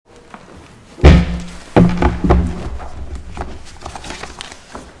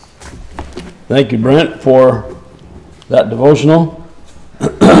Thank you, Brent, for that devotional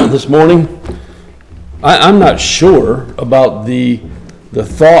this morning. I'm not sure about the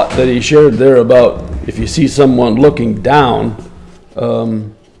thought that he shared there about if you see someone looking down,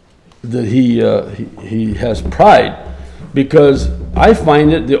 that he has pride, because I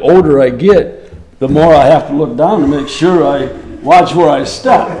find it the older I get, the more I have to look down to make sure I watch where I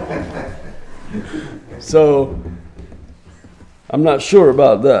step. So I'm not sure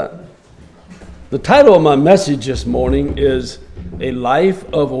about that. The title of my message this morning is A Life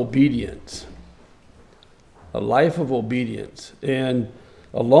of Obedience. A life of obedience. And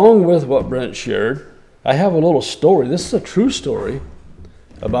along with what Brent shared, I have a little story. This is a true story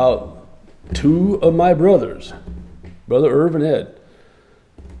about two of my brothers, Brother Irv and Ed.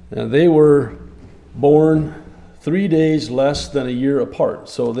 And they were born 3 days less than a year apart.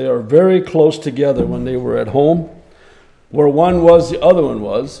 So they are very close together when they were at home. Where one was, the other one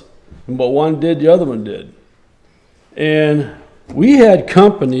was. And what one did, the other one did. And we had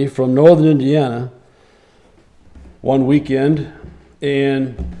company from northern Indiana one weekend,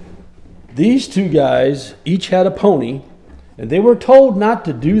 and these two guys each had a pony, and they were told not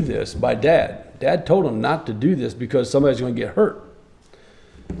to do this by Dad. Dad told them not to do this because somebody's going to get hurt.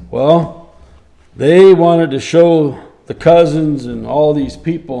 Well, they wanted to show the cousins and all these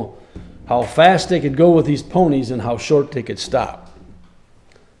people how fast they could go with these ponies and how short they could stop.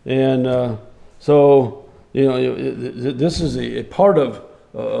 And so, this is a part of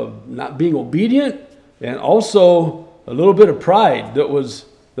not being obedient, and also a little bit of pride that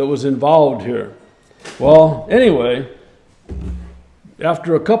was involved here. Well, anyway,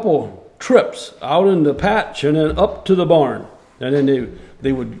 after a couple trips out in the patch and then up to the barn, and then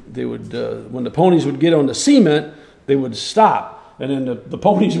they would when the ponies would get on the cement, they would stop, and then the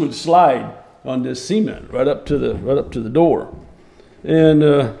ponies would slide on this cement right up to the door. And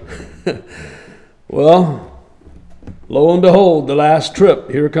well, lo and behold, the last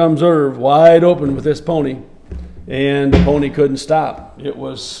trip, here comes Irv, wide open with this pony, and the pony couldn't stop. It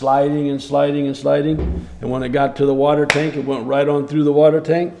was sliding and sliding and sliding, and when it got to the water tank, it went right on through the water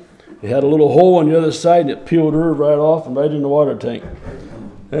tank. It had a little hole on the other side, and it peeled Irv right off and right in the water tank.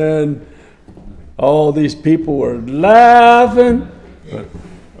 And all these people were laughing, but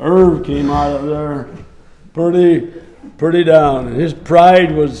Irv came out of there pretty down, and his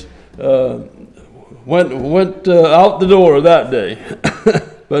pride was went out the door that day.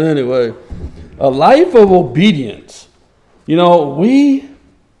 But anyway, a life of obedience. We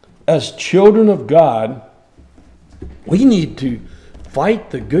as children of God, we need to fight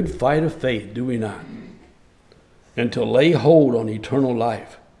the good fight of faith, do we not? And to lay hold on eternal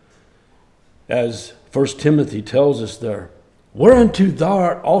life. As 1 Timothy tells us there, whereunto thou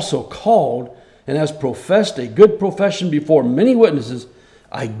art also called, and hast professed a good profession before many witnesses,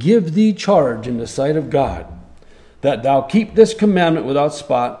 I give thee charge in the sight of God, that thou keep this commandment without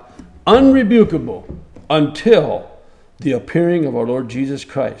spot, unrebukable, until the appearing of our Lord Jesus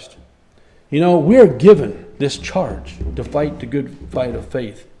Christ. We are given this charge to fight the good fight of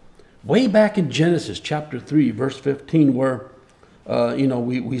faith. Way back in Genesis chapter 3, verse 15, where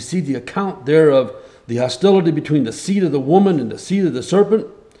we see the account there of the hostility between the seed of the woman and the seed of the serpent,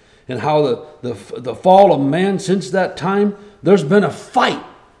 and how the fall of man since that time, there's been a fight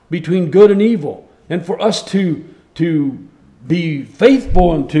between good and evil. And for us to be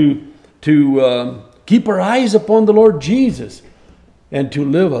faithful and to keep our eyes upon the Lord Jesus and to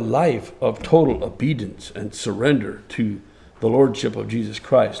live a life of total obedience and surrender to the Lordship of Jesus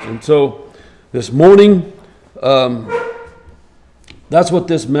Christ. And so this morning, that's what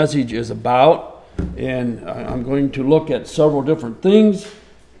this message is about. And I'm going to look at several different things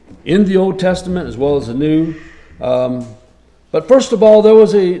in the Old Testament as well as the New. But first of all,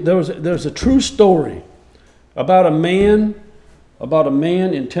 there's a true story about a man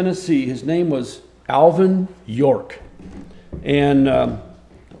in Tennessee. His name was Alvin York, and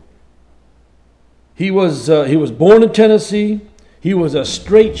he was born in Tennessee. He was a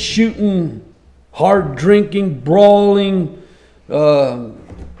straight shooting, hard drinking, brawling,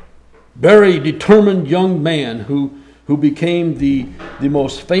 very determined young man who became the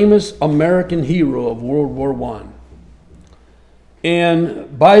most famous American hero of World War I.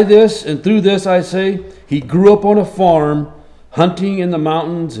 And by this and through this, I say, he grew up on a farm, hunting in the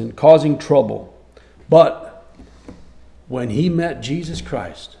mountains and causing trouble. But when he met Jesus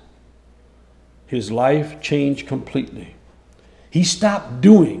Christ, his life changed completely. He stopped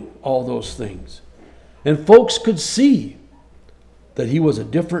doing all those things. And folks could see that he was a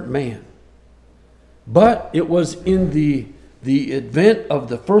different man. But it was in the advent of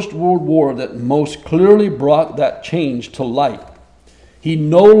the First World War that most clearly brought that change to light. He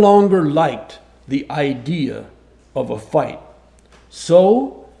no longer liked the idea of a fight.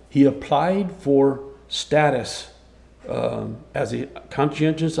 So he applied for status as a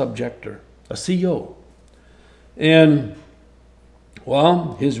conscientious objector, a CO. And,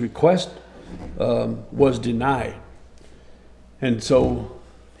 well, his request was denied. And so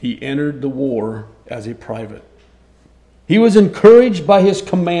he entered the war as a private. He was encouraged by his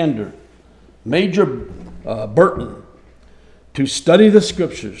commander, Major Burton, to study the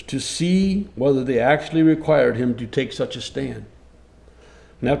scriptures to see whether they actually required him to take such a stand.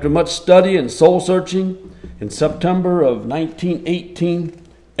 And after much study and soul searching, in September of 1918,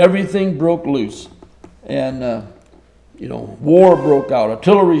 everything broke loose. And, war broke out.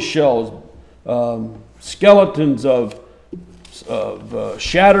 Artillery shells, skeletons of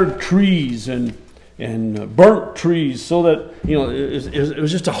shattered trees and burnt trees, so that, it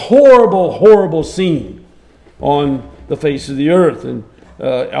was just a horrible, horrible scene on the face of the earth. And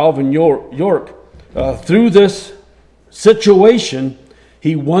Alvin York, through this situation,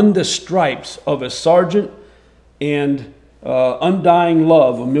 he won the stripes of a sergeant and undying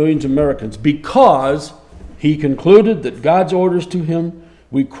love of millions of Americans, because he concluded that God's orders to him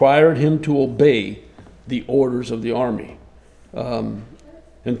required him to obey the orders of the army.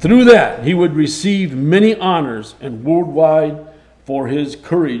 And through that, he would receive many honors and worldwide for his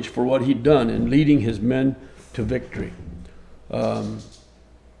courage for what he'd done in leading his men to victory.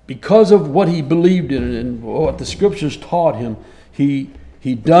 Because of what he believed in and what the scriptures taught him, he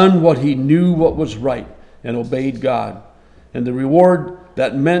done what he knew what was right and obeyed God. And the reward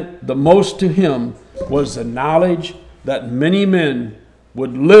that meant the most to him was the knowledge that many men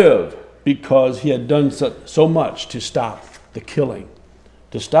would live because he had done so much to stop the killing.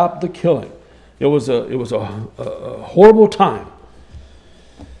 To stop the killing. It was a horrible time.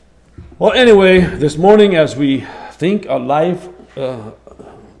 Well, anyway, this morning as we think about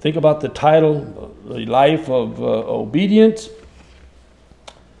the title, The Life of Obedience.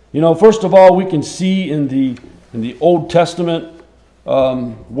 First of all, we can see in the Old Testament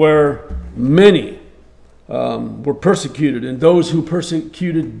where many were persecuted, and those who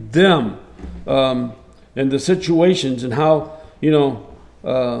persecuted them, and the situations, and how,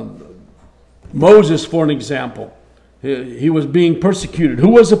 Moses, for an example, he was being persecuted. Who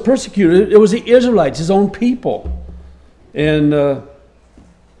was the persecutor? It was the Israelites, his own people. And over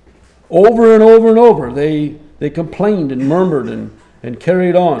and over and over, they complained and murmured and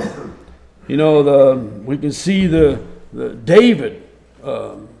carried on. We can see the David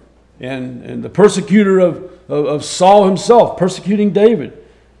and the persecutor of Saul himself persecuting David.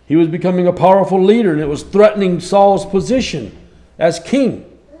 He was becoming a powerful leader, and it was threatening Saul's position as king.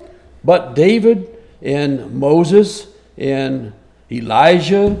 But David and Moses and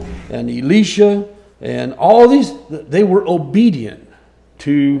Elijah and Elisha and all these, they were obedient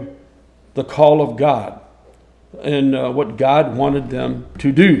to the call of God and what God wanted them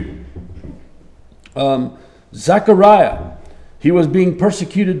to do. Zechariah, he was being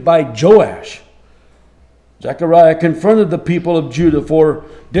persecuted by Joash. Zechariah confronted the people of Judah for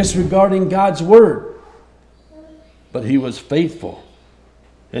disregarding God's word. But he was faithful.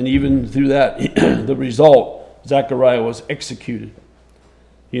 And even through that, the result, Zechariah was executed.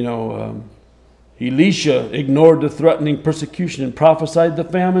 Elisha ignored the threatening persecution and prophesied the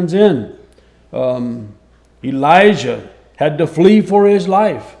famine's end. Elijah had to flee for his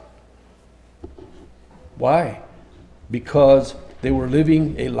life. Why? Because they were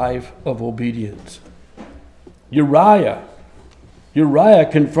living a life of obedience. Uriah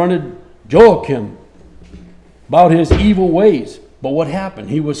confronted Joachim about his evil ways. But what happened?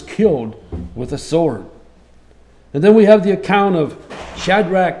 He was killed with a sword. And then we have the account of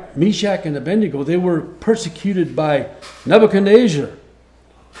Shadrach, Meshach, and Abednego. They were persecuted by Nebuchadnezzar.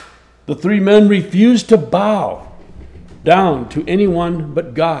 The three men refused to bow down to anyone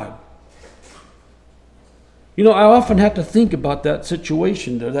but God. I often have to think about that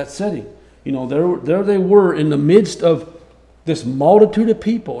situation there, that setting. There they were in the midst of this multitude of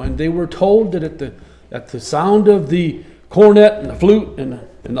people, and they were told that at the sound of the cornet and the flute and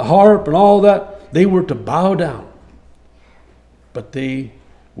the harp and all that, they were to bow down. But they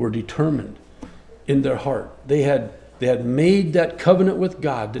were determined in their heart. They had made that covenant with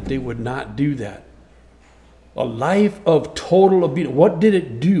God that they would not do that. A life of total obedience. What did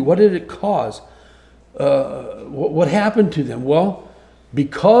it do? What did it cause? What happened to them? Well,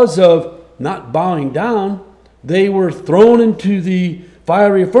 because of not bowing down, they were thrown into the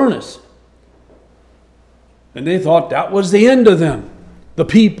fiery furnace. And they thought that was the end of them, the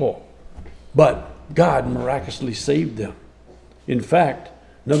people. But God miraculously saved them. In fact,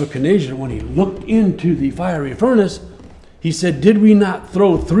 Nebuchadnezzar, when he looked into the fiery furnace, He said, did we not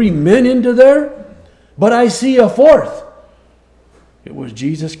throw 3 men into there? But I see a 4th. It was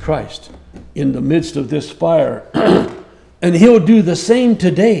Jesus Christ in the midst of this fire. And He'll do the same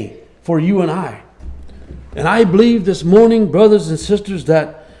today for you and I. And I believe this morning, brothers and sisters,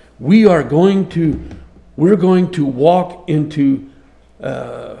 that we're going to walk into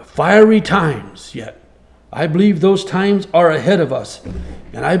fiery times yet. I believe those times are ahead of us.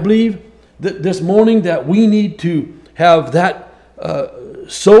 And I believe that this morning that we need to have that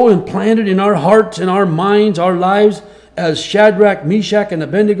so implanted in our hearts and our minds, our lives, as Shadrach, Meshach, and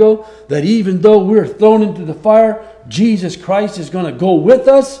Abednego, that even though we're thrown into the fire, Jesus Christ is going to go with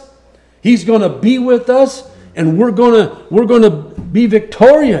us. He's going to be with us, and we're going to be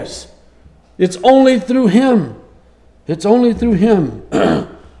victorious. It's only through Him. It's only through Him.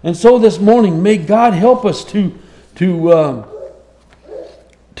 And so this morning, may God help us to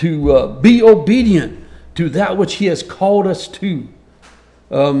be obedient to that which He has called us to.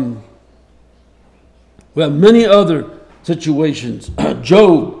 We have many other situations.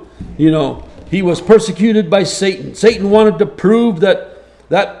 Job, he was persecuted by Satan. Satan wanted to prove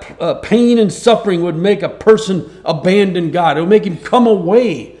that pain and suffering would make a person abandon God. It would make him come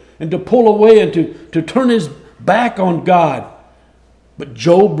away and to pull away and to turn his back on God. But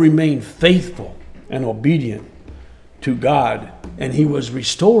Job remained faithful and obedient to God, and he was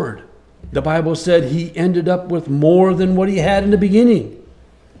restored. The Bible said he ended up with more than what he had in the beginning.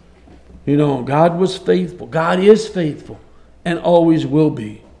 God was faithful. God is faithful and always will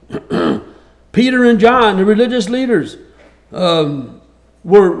be. Peter and John, the religious leaders,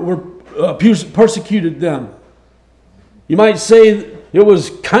 persecuted them. You might say it was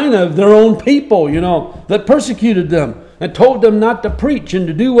kind of their own people, that persecuted them and told them not to preach and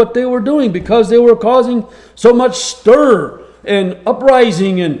to do what they were doing because they were causing so much stir and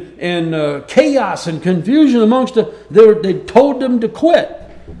uprising and chaos and confusion amongst them. They told them to quit.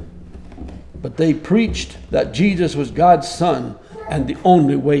 But they preached that Jesus was God's Son and the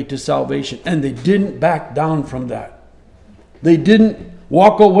only way to salvation. And they didn't back down from that. They didn't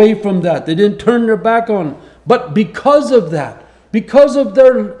walk away from that. They didn't turn their back on. But because of that, because of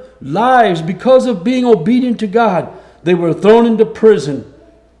their lives, because of being obedient to God, they were thrown into prison.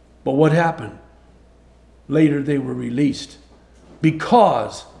 But what happened? Later they were released.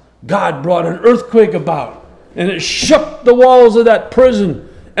 Because God brought an earthquake about. And it shook the walls of that prison.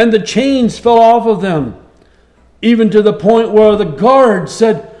 And the chains fell off of them. Even to the point where the guard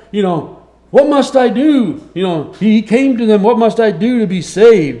said, what must I do? He came to them, what must I do to be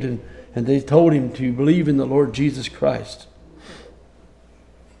saved? And they told him to believe in the Lord Jesus Christ.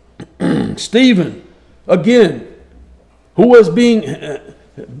 Stephen, again, who was being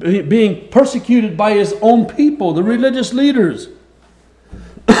persecuted by his own people, the religious leaders.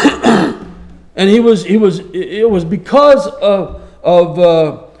 And it was because of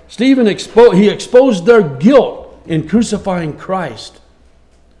Stephen he exposed their guilt in crucifying Christ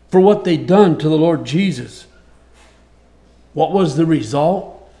for what they'd done to the Lord Jesus. What was the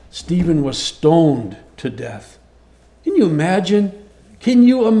result? Stephen was stoned to death. Can you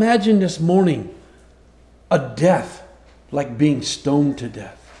imagine this morning a death like being stoned to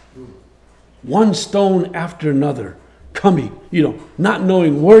death? One stone after another coming, not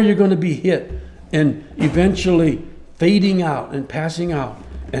knowing where you're going to be hit, and eventually fading out and passing out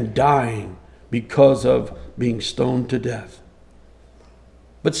and dying because of being stoned to death.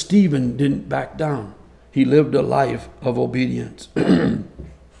 But Stephen didn't back down. He lived a life of obedience.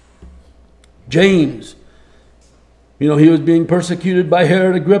 James, he was being persecuted by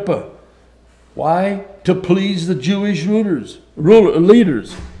Herod Agrippa. Why? To please the Jewish leaders.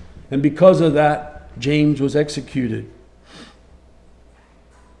 And because of that, James was executed.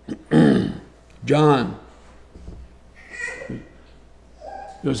 John, it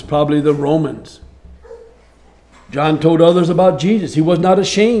was probably the Romans. John told others about Jesus. He was not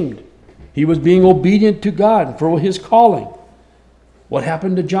ashamed. He was being obedient to God for his calling. What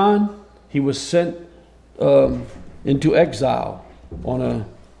happened to John? He was sent into exile on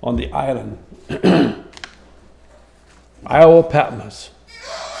the island, Isle of Patmos.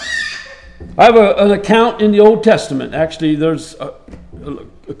 I have an account in the Old Testament. Actually, there's a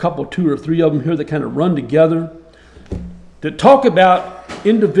couple, 2 or 3 of them here that kind of run together that talk about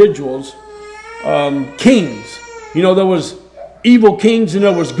individuals, kings. There was evil kings and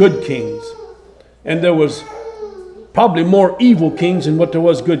there was good kings. And there was probably more evil kings than what there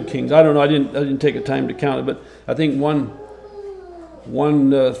was good kings. I don't know. I didn't take the time to count it, but I think one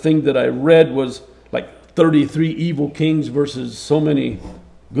thing that I read was like 33 evil kings versus so many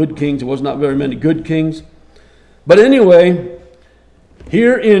good kings. It was not very many good kings. But anyway,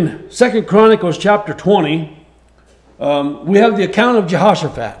 here in 2 Chronicles chapter 20, we have the account of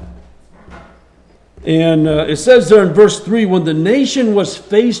Jehoshaphat. And it says there in verse 3, when the nation was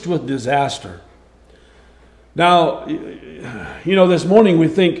faced with disaster. Now, this morning we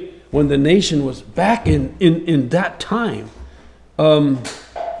think when the nation was back in that time, the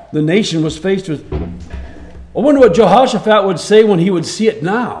nation was faced with... I wonder what Jehoshaphat would say when he would see it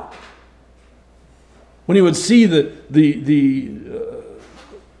now. When he would see the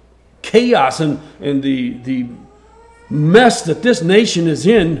chaos and the mess that this nation is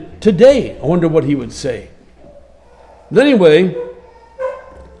in today. I wonder what he would say. But anyway,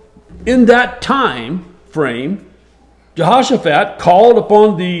 in that time frame, Jehoshaphat called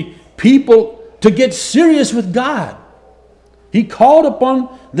upon the people to get serious with God. He called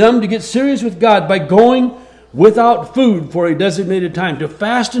upon them to get serious with God by going without food for a designated time, to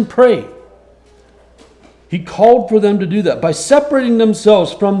fast and pray. He called for them to do that by separating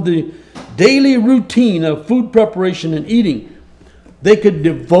themselves from the daily routine of food preparation and eating. They could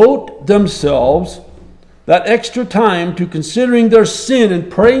devote themselves that extra time to considering their sin and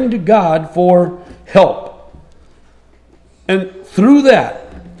praying to God for help. And through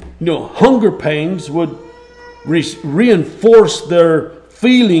that, hunger pangs would reinforce their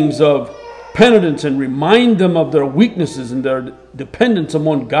feelings of penitence and remind them of their weaknesses and their dependence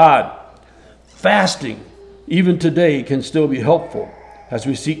upon God. Fasting, even today, can still be helpful as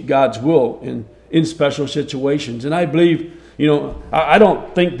we seek God's will in special situations. And I believe, I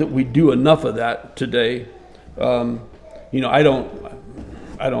don't think that we do enough of that today. I'm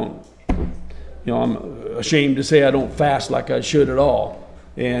ashamed to say I don't fast like I should at all.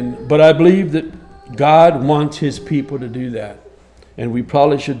 But I believe that God wants His people to do that. And we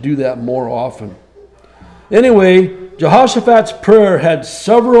probably should do that more often. Anyway, Jehoshaphat's prayer had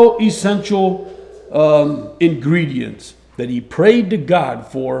several essential ingredients that he prayed to God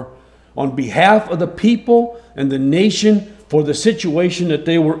for on behalf of the people and the nation for the situation that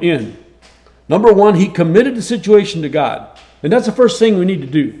they were in. Number one, he committed the situation to God. And that's the first thing we need to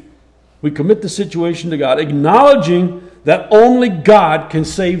do. We commit the situation to God, acknowledging that only God can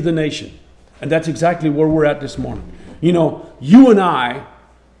save the nation. And that's exactly where we're at this morning. You and I,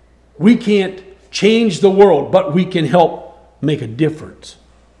 we can't change the world, but we can help make a difference.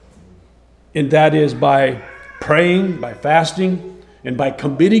 And that is by praying, by fasting, and by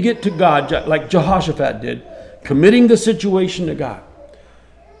committing it to God, like Jehoshaphat did, committing the situation to God.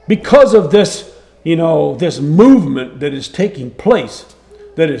 Because of this, this movement that is taking place,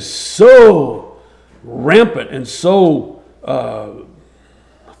 that is so rampant and so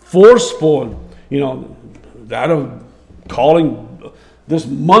forceful, that of calling this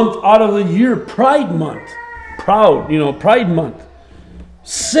month out of the year Pride Month. Pride Month.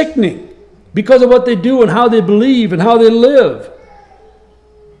 Sickening because of what they do and how they believe and how they live.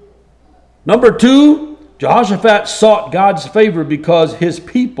 Number two, Jehoshaphat sought God's favor because his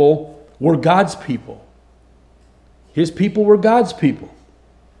people were God's people. His people were God's people.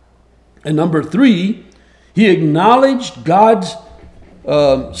 And number three, he acknowledged God's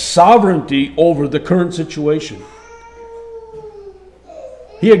sovereignty over the current situation.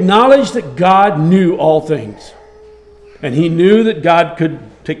 He acknowledged that God knew all things. And he knew that God could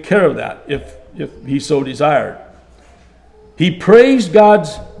take care of that if he so desired. He praised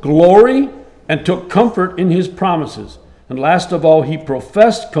God's glory and took comfort in His promises. And last of all, he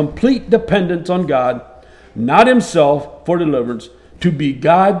professed complete dependence on God, not himself, for deliverance, to be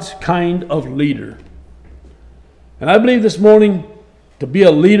God's kind of leader. And I believe this morning, to be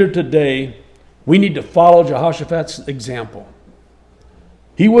a leader today, we need to follow Jehoshaphat's example.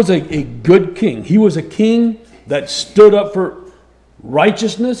 He was a good king. He was a king that stood up for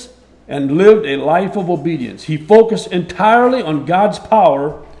righteousness and lived a life of obedience. He focused entirely on God's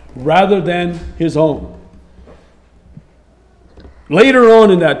power rather than his own. Later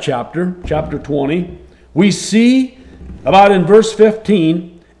on in that chapter 20, we see about in verse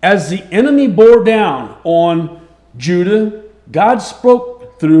 15, as the enemy bore down on Judah, God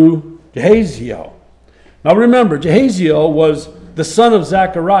spoke through Jehaziel. Now remember, Jehaziel was the son of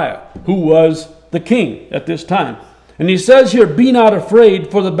Zechariah, who was the king at this time. And he says here, "Be not afraid,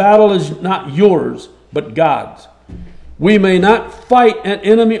 for the battle is not yours, but God's. We may not fight an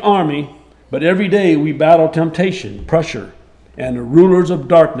enemy army, but every day we battle temptation, pressure, and the rulers of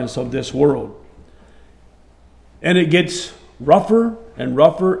darkness of this world." And it gets rougher and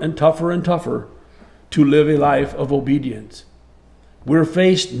rougher and tougher to live a life of obedience. We're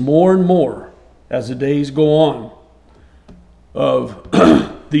faced more and more as the days go on of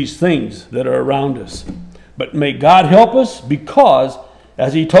these things that are around us. But may God help us, because,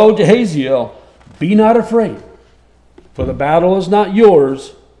 as he told Jehaziel, "Be not afraid, for the battle is not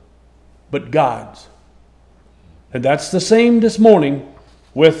yours, but God's." And that's the same this morning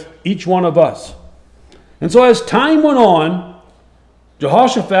with each one of us. And so as time went on,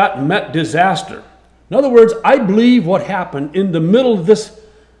 Jehoshaphat met disaster. In other words, I believe what happened in the middle of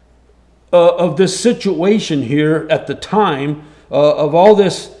this situation here at the time of all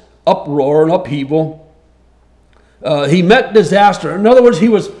this uproar and upheaval, he met disaster. In other words,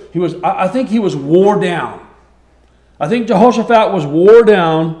 I think he was wore down. I think Jehoshaphat was wore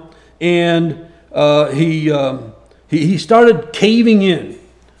down, and he started caving in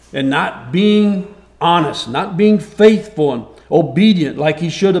and not being honest, not being faithful and obedient like he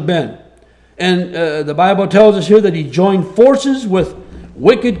should have been. And the Bible tells us here that he joined forces with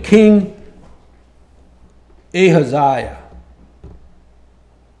wicked King Ahaziah.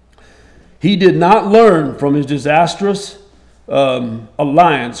 He did not learn from his disastrous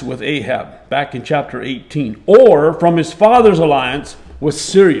alliance with Ahab back in chapter 18, or from his father's alliance with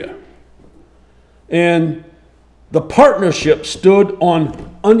Syria. And the partnership stood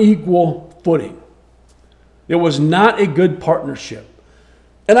on unequal footing. It was not a good partnership.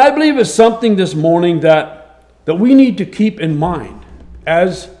 And I believe it's something this morning that we need to keep in mind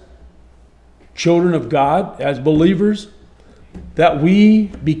as children of God, as believers, that we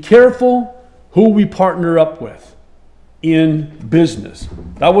be careful who we partner up with in business.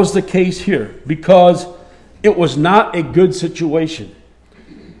 That was the case here because it was not a good situation.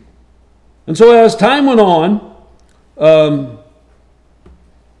 And so as time went on,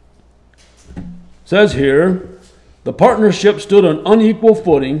 says here, the partnership stood on unequal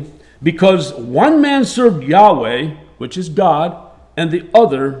footing because one man served Yahweh, which is God, and the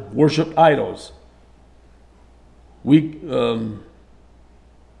other worshiped idols. We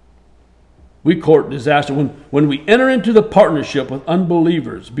court disaster when we enter into the partnership with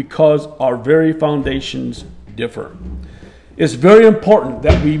unbelievers because our very foundations differ. It's very important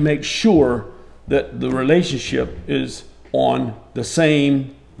that we make sure that the relationship is on the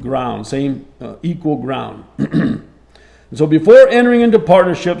same ground, same equal ground. And so before entering into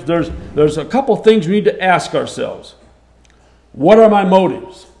partnerships, there's a couple things we need to ask ourselves. What are my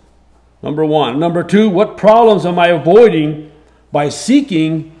motives? Number one. Number two, what problems am I avoiding by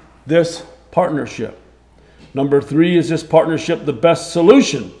seeking this partnership? Number three, is this partnership the best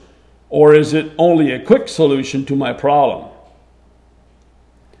solution, or is it only a quick solution to my problem?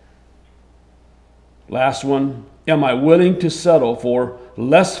 Last one, am I willing to settle for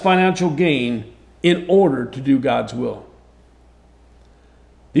less financial gain in order to do God's will?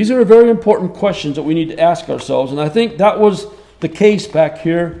 These are very important questions that we need to ask ourselves, and I think that was the case back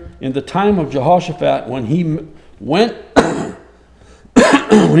here in the time of Jehoshaphat when he went,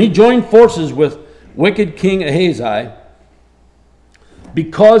 when he joined forces with wicked King Ahaziah,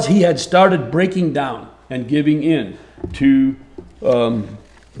 because he had started breaking down and giving in to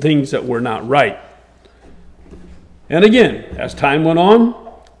things that were not right. And again, as time went on,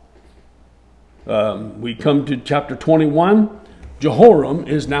 we come to chapter 21. Jehoram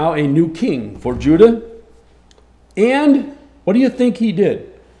is now a new king for Judah. And what do you think he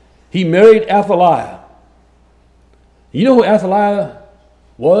did? He married Athaliah. You know who Athaliah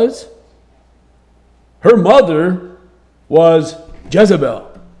was? Her mother was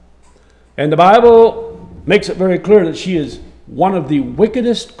Jezebel. And the Bible makes it very clear that she is one of the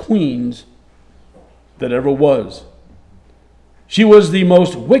wickedest queens that ever was. She was the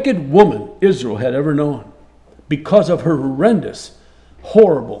most wicked woman Israel had ever known because of her horrendous,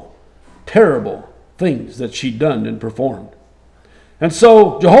 horrible, terrible things that she'd done and performed. And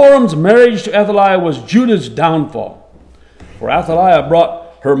so Jehoram's marriage to Athaliah was Judah's downfall. For Athaliah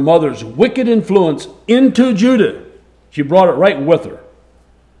brought her mother's wicked influence into Judah. She brought it right with her,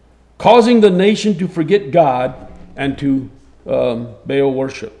 causing the nation to forget God and to Baal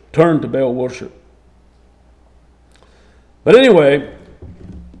worship, turn to Baal worship. But anyway,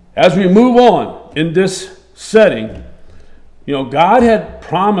 as we move on in this setting, God had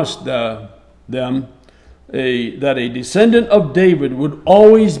promised them that a descendant of David would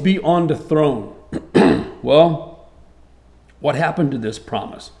always be on the throne. Well, what happened to this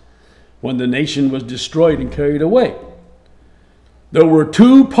promise when the nation was destroyed and carried away? There were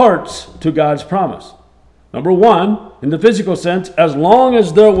two parts to God's promise. Number one, in the physical sense, as long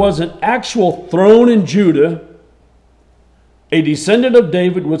as there was an actual throne in Judah, a descendant of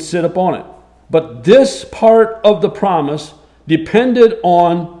David would sit upon it. But this part of the promise depended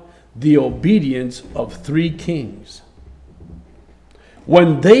on the obedience of three kings.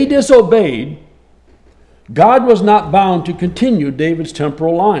 When they disobeyed, God was not bound to continue David's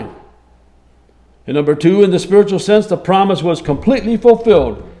temporal line. And number two, in the spiritual sense, the promise was completely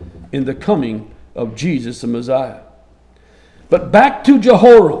fulfilled in the coming of Jesus the Messiah. But back to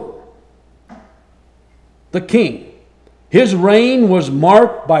Jehoram. the king. His reign was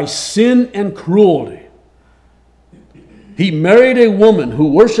marked by sin and cruelty. He married a woman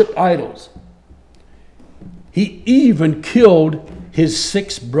who worshiped idols. He even killed his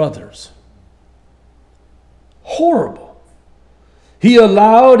 6 brothers. Horrible. He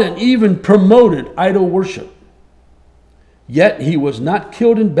allowed and even promoted idol worship. Yet he was not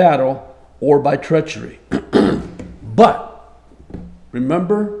killed in battle or by treachery. But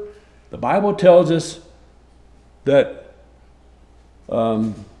remember, the Bible tells us that,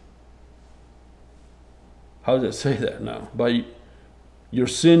 how does it say that now? By your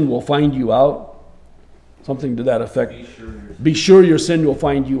sin will find you out. Something to that effect. Be sure your sin will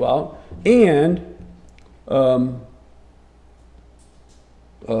find you out. And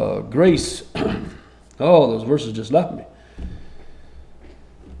grace. Oh, those verses just left me.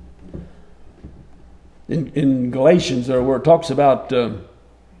 In Galatians, there where it talks about, I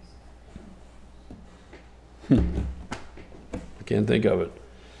can't think of it.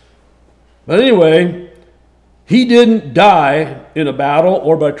 But anyway, he didn't die in a battle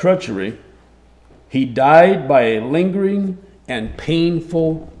or by treachery. He died by a lingering and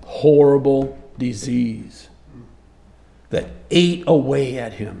painful, horrible disease that ate away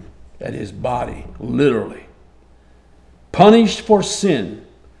at him, at his body, literally. Punished for sin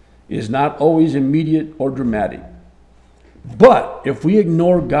is not always immediate or dramatic. But if we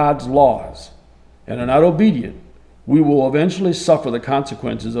ignore God's laws and are not obedient, we will eventually suffer the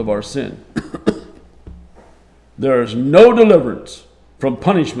consequences of our sin. There is no deliverance from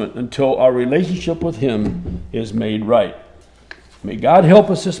punishment until our relationship with Him is made right. May God help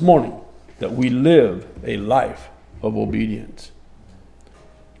us this morning that we live a life of obedience.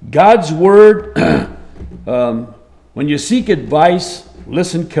 God's Word, when you seek advice,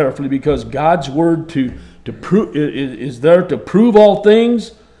 listen carefully, because God's Word is there to prove all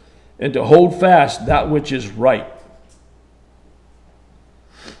things and to hold fast that which is right.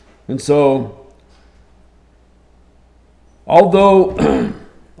 And so,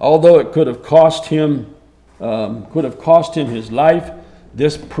 although it could have cost him his life,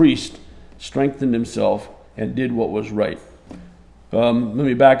 this priest strengthened himself and did what was right. Let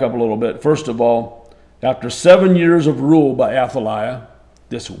me back up a little bit. First of all, after 7 years of rule by Athaliah,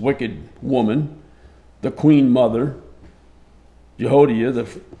 this wicked woman, the queen mother, Jehoiada,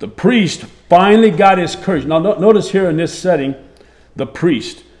 the priest finally got his courage. Now notice here in this setting, the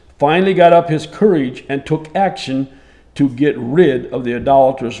priest finally got up his courage and took action to get rid of the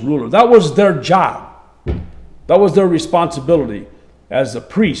idolatrous ruler. That was their job. That was their responsibility as a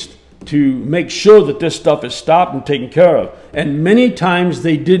priest, to make sure that this stuff is stopped and taken care of. And many times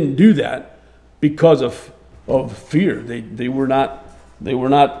they didn't do that because of fear. They were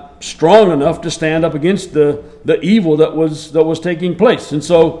not strong enough to stand up against the evil that was taking place. And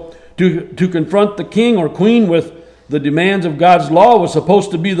so to confront the king or queen with the demands of God's law was supposed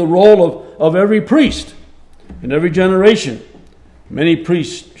to be the role of every priest in every generation. Many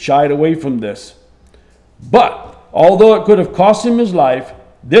priests shied away from this. But although it could have cost him his life,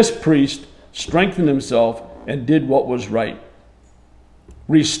 this priest strengthened himself and did what was right,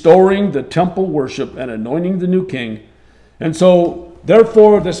 restoring the temple worship and anointing the new king. And so,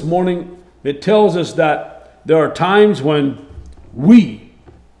 therefore, this morning, it tells us that there are times when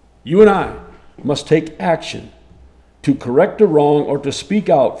you and I, must take action to correct a wrong or to speak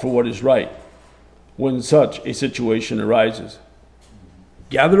out for what is right when such a situation arises.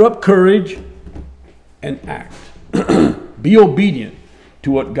 Gather up courage and act. Be obedient to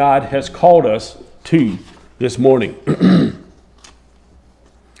what God has called us to this morning.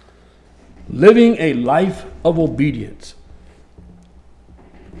 Living a life of obedience.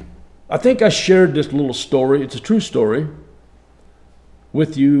 I think I shared this little story. It's a true story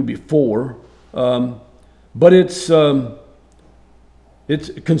with you before, but it's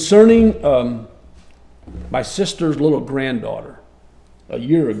concerning my sister's little granddaughter. A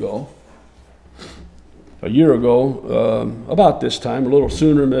year ago, about this time, a little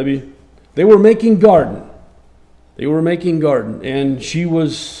sooner maybe, they were making garden. And she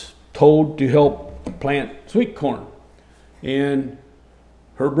was told to help plant sweet corn. And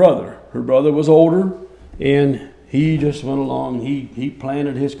her brother was older, and he just went along. He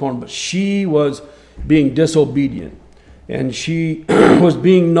planted his corn, but she was being disobedient, and she was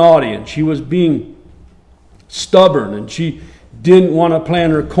being naughty, and she was being stubborn, and she didn't want to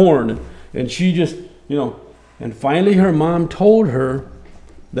plant her corn, and she just, and finally her mom told her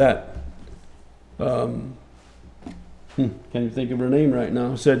that, can't even think of her name right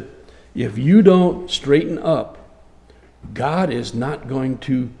now, said, if you don't straighten up, God is not going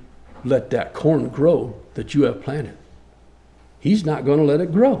to let that corn grow that you have planted. He's not going to let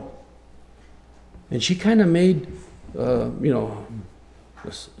it grow. And she kind of made, a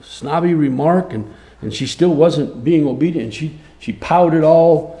snobby remark, and she still wasn't being obedient. She pouted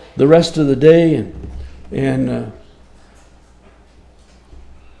all the rest of the day, and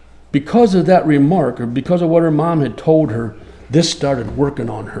because of that remark, or because of what her mom had told her, this started working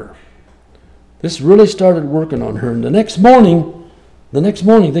on her. This really started working on her. And the next morning,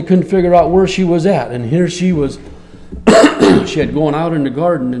 they couldn't figure out where she was at. And here she was, she had gone out in the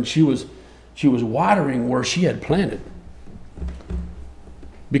garden, and she was watering where she had planted.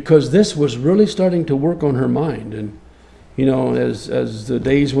 Because this was really starting to work on her mind. And, as the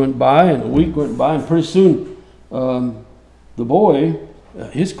days went by and a week went by, and pretty soon the boy,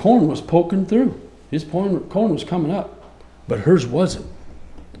 his corn was poking through. His corn was coming up, but hers wasn't.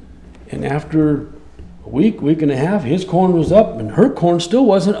 And after a week and a half, his corn was up, and her corn still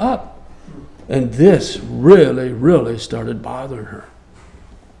wasn't up. And this really, really started bothering her.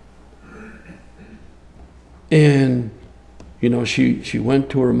 And, she went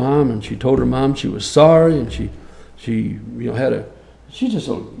to her mom, and she told her mom she was sorry, and she's just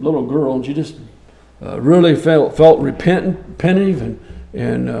a little girl, and she just really felt repentant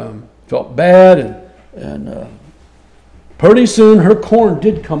and felt bad, and pretty soon her corn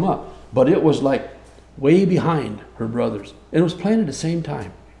did come up, but it was like way behind her brothers, and it was planted at the same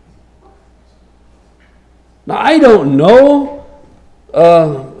time. Now I don't know,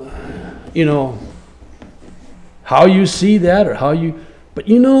 how you see that, or but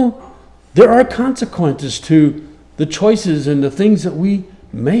there are consequences to the choices and the things that we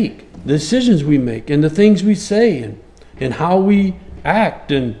make, the decisions we make, and the things we say, and how we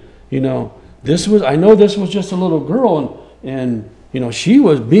act. And I know this was just a little girl, and she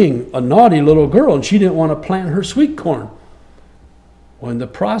was being a naughty little girl, and she didn't want to plant her sweet corn. Well, in the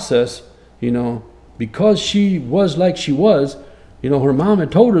process, because she was like she was, her mom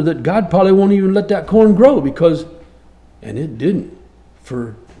had told her that God probably won't even let that corn grow, and it didn't,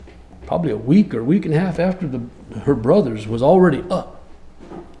 for probably a week or week and a half after her brothers was already up.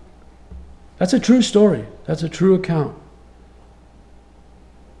 That's a true story. That's a true account.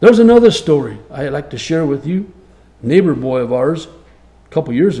 There's another story I'd like to share with you. A neighbor boy of ours, a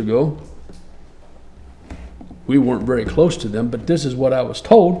couple years ago, we weren't very close to them, but this is what I was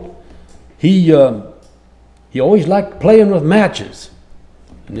told. He always liked playing with matches,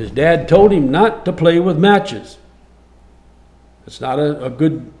 and his dad told him not to play with matches. It's not a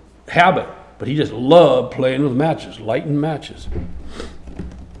good habit, but he just loved playing with matches, lighting matches.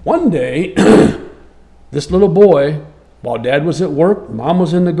 One day, this little boy, while Dad was at work, Mom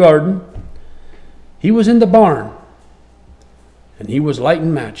was in the garden, he was in the barn, and he was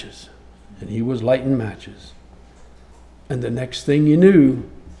lighting matches, and he was lighting matches. And the next thing you knew,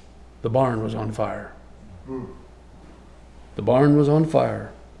 the barn was on fire. The barn was on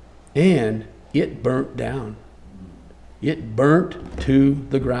fire, and it burnt down. It burnt to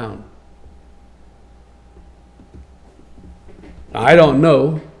the ground. Now, I don't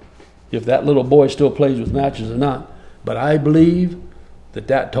know if that little boy still plays with matches or not, but I believe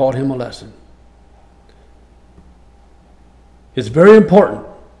that taught him a lesson. It's very important.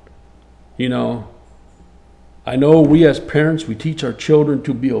 I know we as parents, we teach our children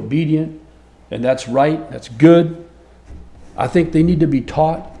to be obedient, and that's right, that's good. I think they need to be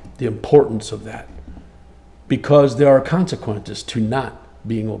taught the importance of that, because there are consequences to not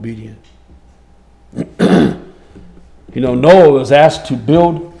being obedient. Noah was asked to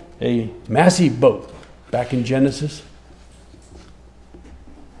build a massive boat back in Genesis,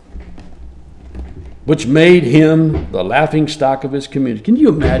 which made him the laughingstock of his community. Can you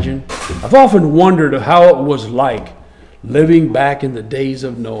imagine? I've often wondered how it was like living back in the days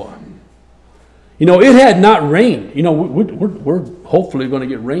of Noah. It had not rained. We're hopefully going to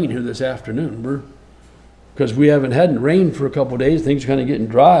get rain here this afternoon. Because we haven't had rain for a couple of days. Things are kind of getting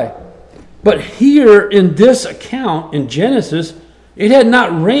dry. But here in this account in Genesis, it had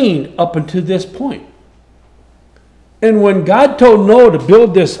not rained up until this point. And when God told Noah to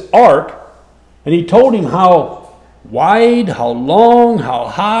build this ark, and he told him how wide, how long, how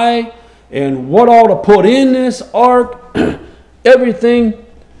high, and what all to put in this ark, everything,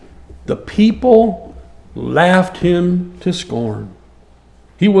 the people laughed him to scorn.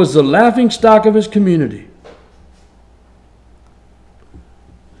 He was the laughingstock of his community.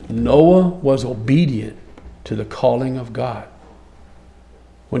 Noah was obedient to the calling of God.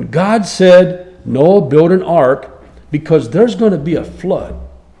 When God said, Noah, build an ark, because there's going to be a flood.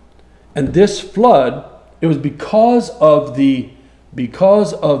 And this flood, it was because of the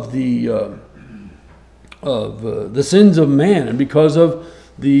sins of man, and because of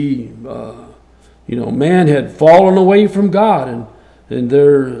the man had fallen away from God, and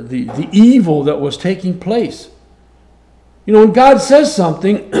the evil that was taking place. You know, when God says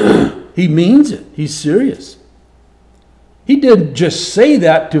something, He means it. He's serious. He didn't just say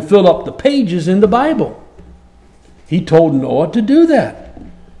that to fill up the pages in the Bible. He told Noah to do that.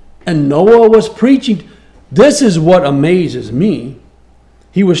 And Noah was preaching. This is what amazes me.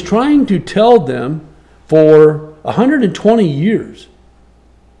 He was trying to tell them for 120 years.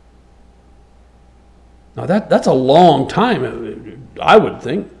 Now that's a long time, I would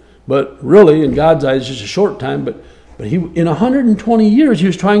think. But really, in God's eyes, it's just a short time. But he, in 120 years, he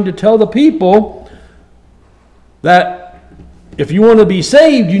was trying to tell the people that if you want to be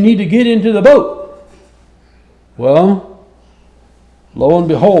saved, you need to get into the boat. Well, lo and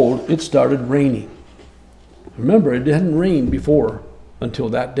behold, it started raining. Remember, it hadn't rained before until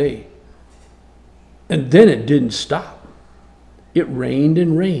that day. And then it didn't stop. It rained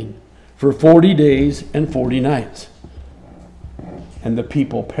and rained for 40 days and 40 nights. And the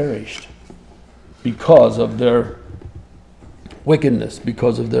people perished because of their wickedness,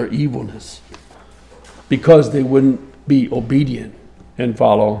 because of their evilness, because they wouldn't be obedient and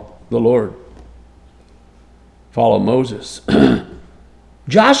follow the Lord, follow Moses.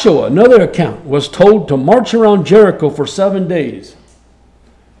 Joshua, another account, was told to march around Jericho for 7 days.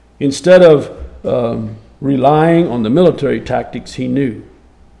 Instead of relying on the military tactics he knew.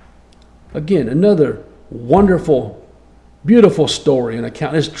 Again, another wonderful, beautiful story, an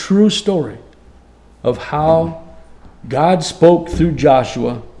account, this true story of how God spoke through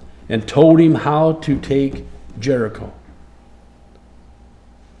Joshua and told him how to take Jericho.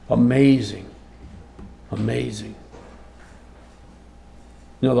 Amazing. Amazing.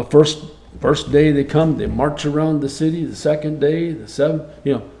 You know, the first day they come, they march around the city. The second day, the seventh,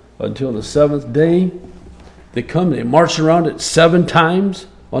 until the seventh day, they come, they march around it 7 times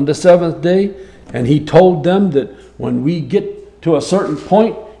on the seventh day. And he told them that when we get to a certain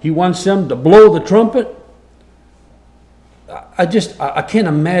point, he wants them to blow the trumpet. I can't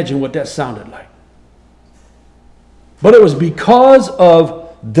imagine what that sounded like. But it was because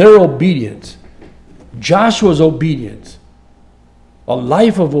of their obedience, Joshua's obedience, a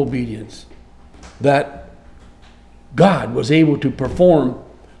life of obedience, that God was able to perform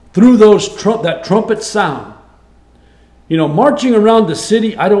through that trumpet sound. You know, marching around the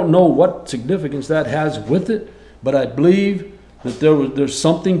city, I don't know what significance that has with it, but I believe that there's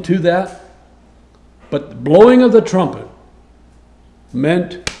something to that. But the blowing of the trumpet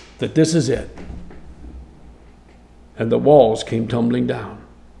meant that this is it. And the walls came tumbling down.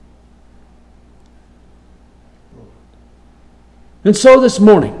 And so this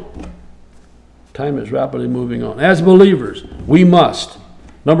morning, time is rapidly moving on. As believers, we must,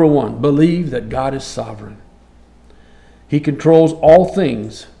 number one, believe that God is sovereign. He controls all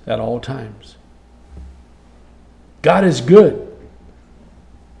things at all times. God is good.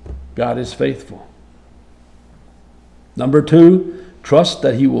 God is faithful. Number two, trust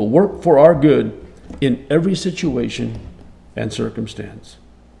that He will work for our good in every situation and circumstance.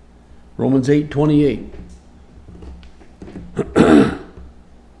 Romans 8:28.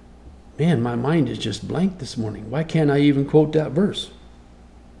 Man, my mind is just blank this morning. Why can't I even quote that verse?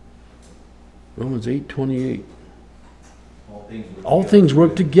 Romans 8:28. All things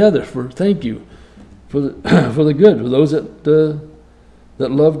work together for, thank you, for the good, for those that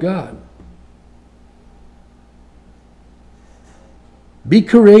love God. Be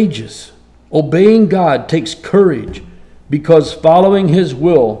courageous. Obeying God takes courage because following His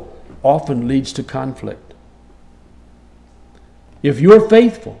will often leads to conflict. If you're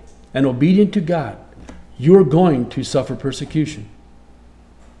faithful and obedient to God, you're going to suffer persecution.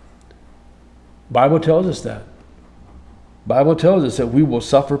 Bible tells us that. Bible tells us that we will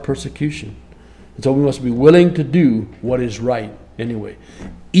suffer persecution. And so we must be willing to do what is right anyway.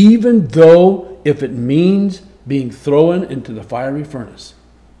 Even though if it means being thrown into the fiery furnace,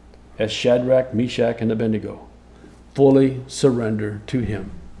 as Shadrach, Meshach, and Abednego, fully surrender to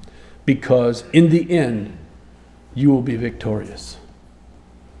Him. Because in the end, you will be victorious.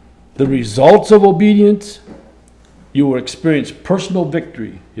 The results of obedience, you will experience personal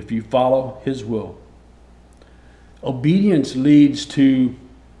victory if you follow His will. Obedience leads to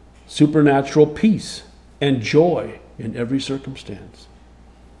supernatural peace and joy in every circumstance.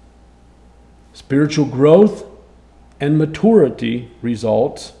 Spiritual growth and maturity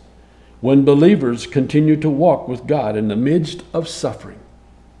results when believers continue to walk with God in the midst of suffering.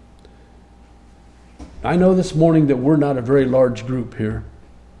 I know this morning that we're not a very large group here,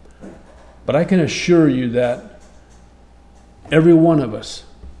 but I can assure you that every one of us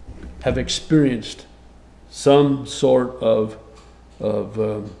have experienced some sort of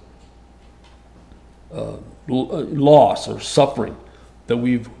loss or suffering that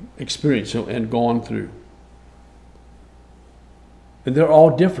we've experienced and gone through. And they're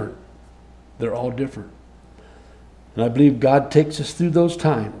all different. They're all different. And I believe God takes us through those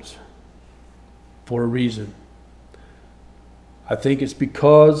times for a reason. I think it's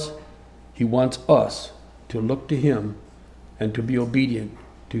because He wants us to look to Him and to be obedient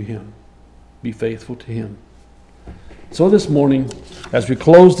to Him, be faithful to Him. So this morning, as we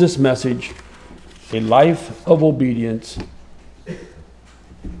close this message, a life of obedience,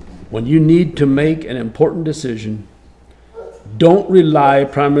 when you need to make an important decision, don't rely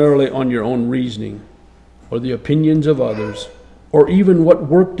primarily on your own reasoning or the opinions of others or even what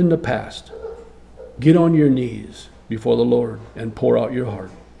worked in the past. Get on your knees before the Lord and pour out your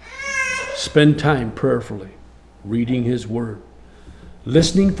heart. Spend time prayerfully, reading His Word,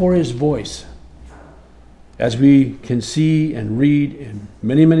 listening for His voice. As we can see and read in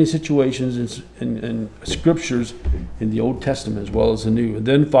many, many situations in scriptures in the Old Testament as well as the New, and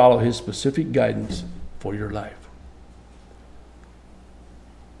then follow His specific guidance for your life.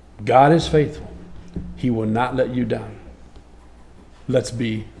 God is faithful. He will not let you down. Let's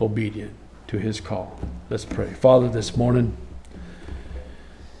be obedient to His call. Let's pray. Father, this morning,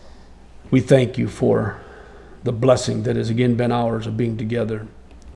 we thank You for the blessing that has again been ours of being together.